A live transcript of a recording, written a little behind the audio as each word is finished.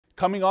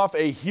Coming off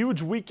a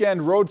huge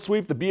weekend road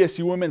sweep, the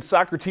BSU women's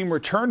soccer team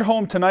returned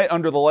home tonight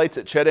under the lights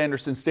at Chet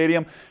Anderson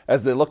Stadium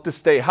as they look to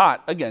stay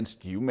hot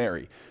against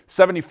UMary.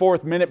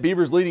 74th minute,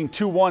 Beavers leading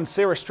 2-1.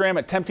 Sarah Stram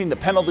attempting the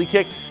penalty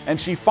kick, and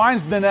she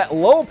finds the net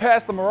low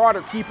past the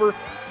Marauder keeper.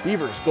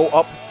 Beavers go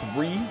up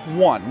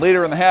 3-1.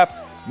 Later in the half,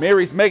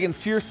 Mary's Megan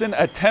Searson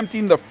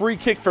attempting the free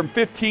kick from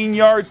 15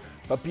 yards,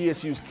 but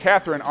BSU's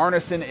Catherine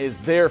Arneson is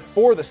there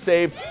for the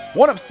save.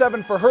 1 of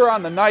 7 for her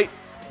on the night.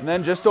 And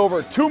then just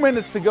over 2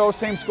 minutes to go,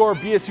 same score,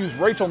 BSU's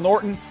Rachel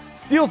Norton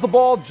steals the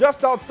ball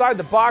just outside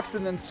the box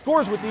and then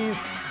scores with ease.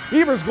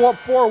 Beavers go up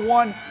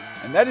 4-1,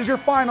 and that is your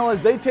final as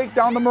they take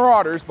down the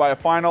Marauders by a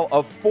final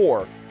of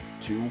 4-1.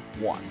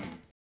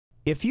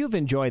 If you've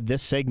enjoyed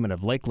this segment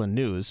of Lakeland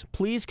News,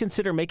 please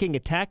consider making a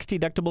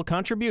tax-deductible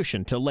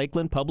contribution to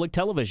Lakeland Public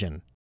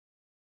Television.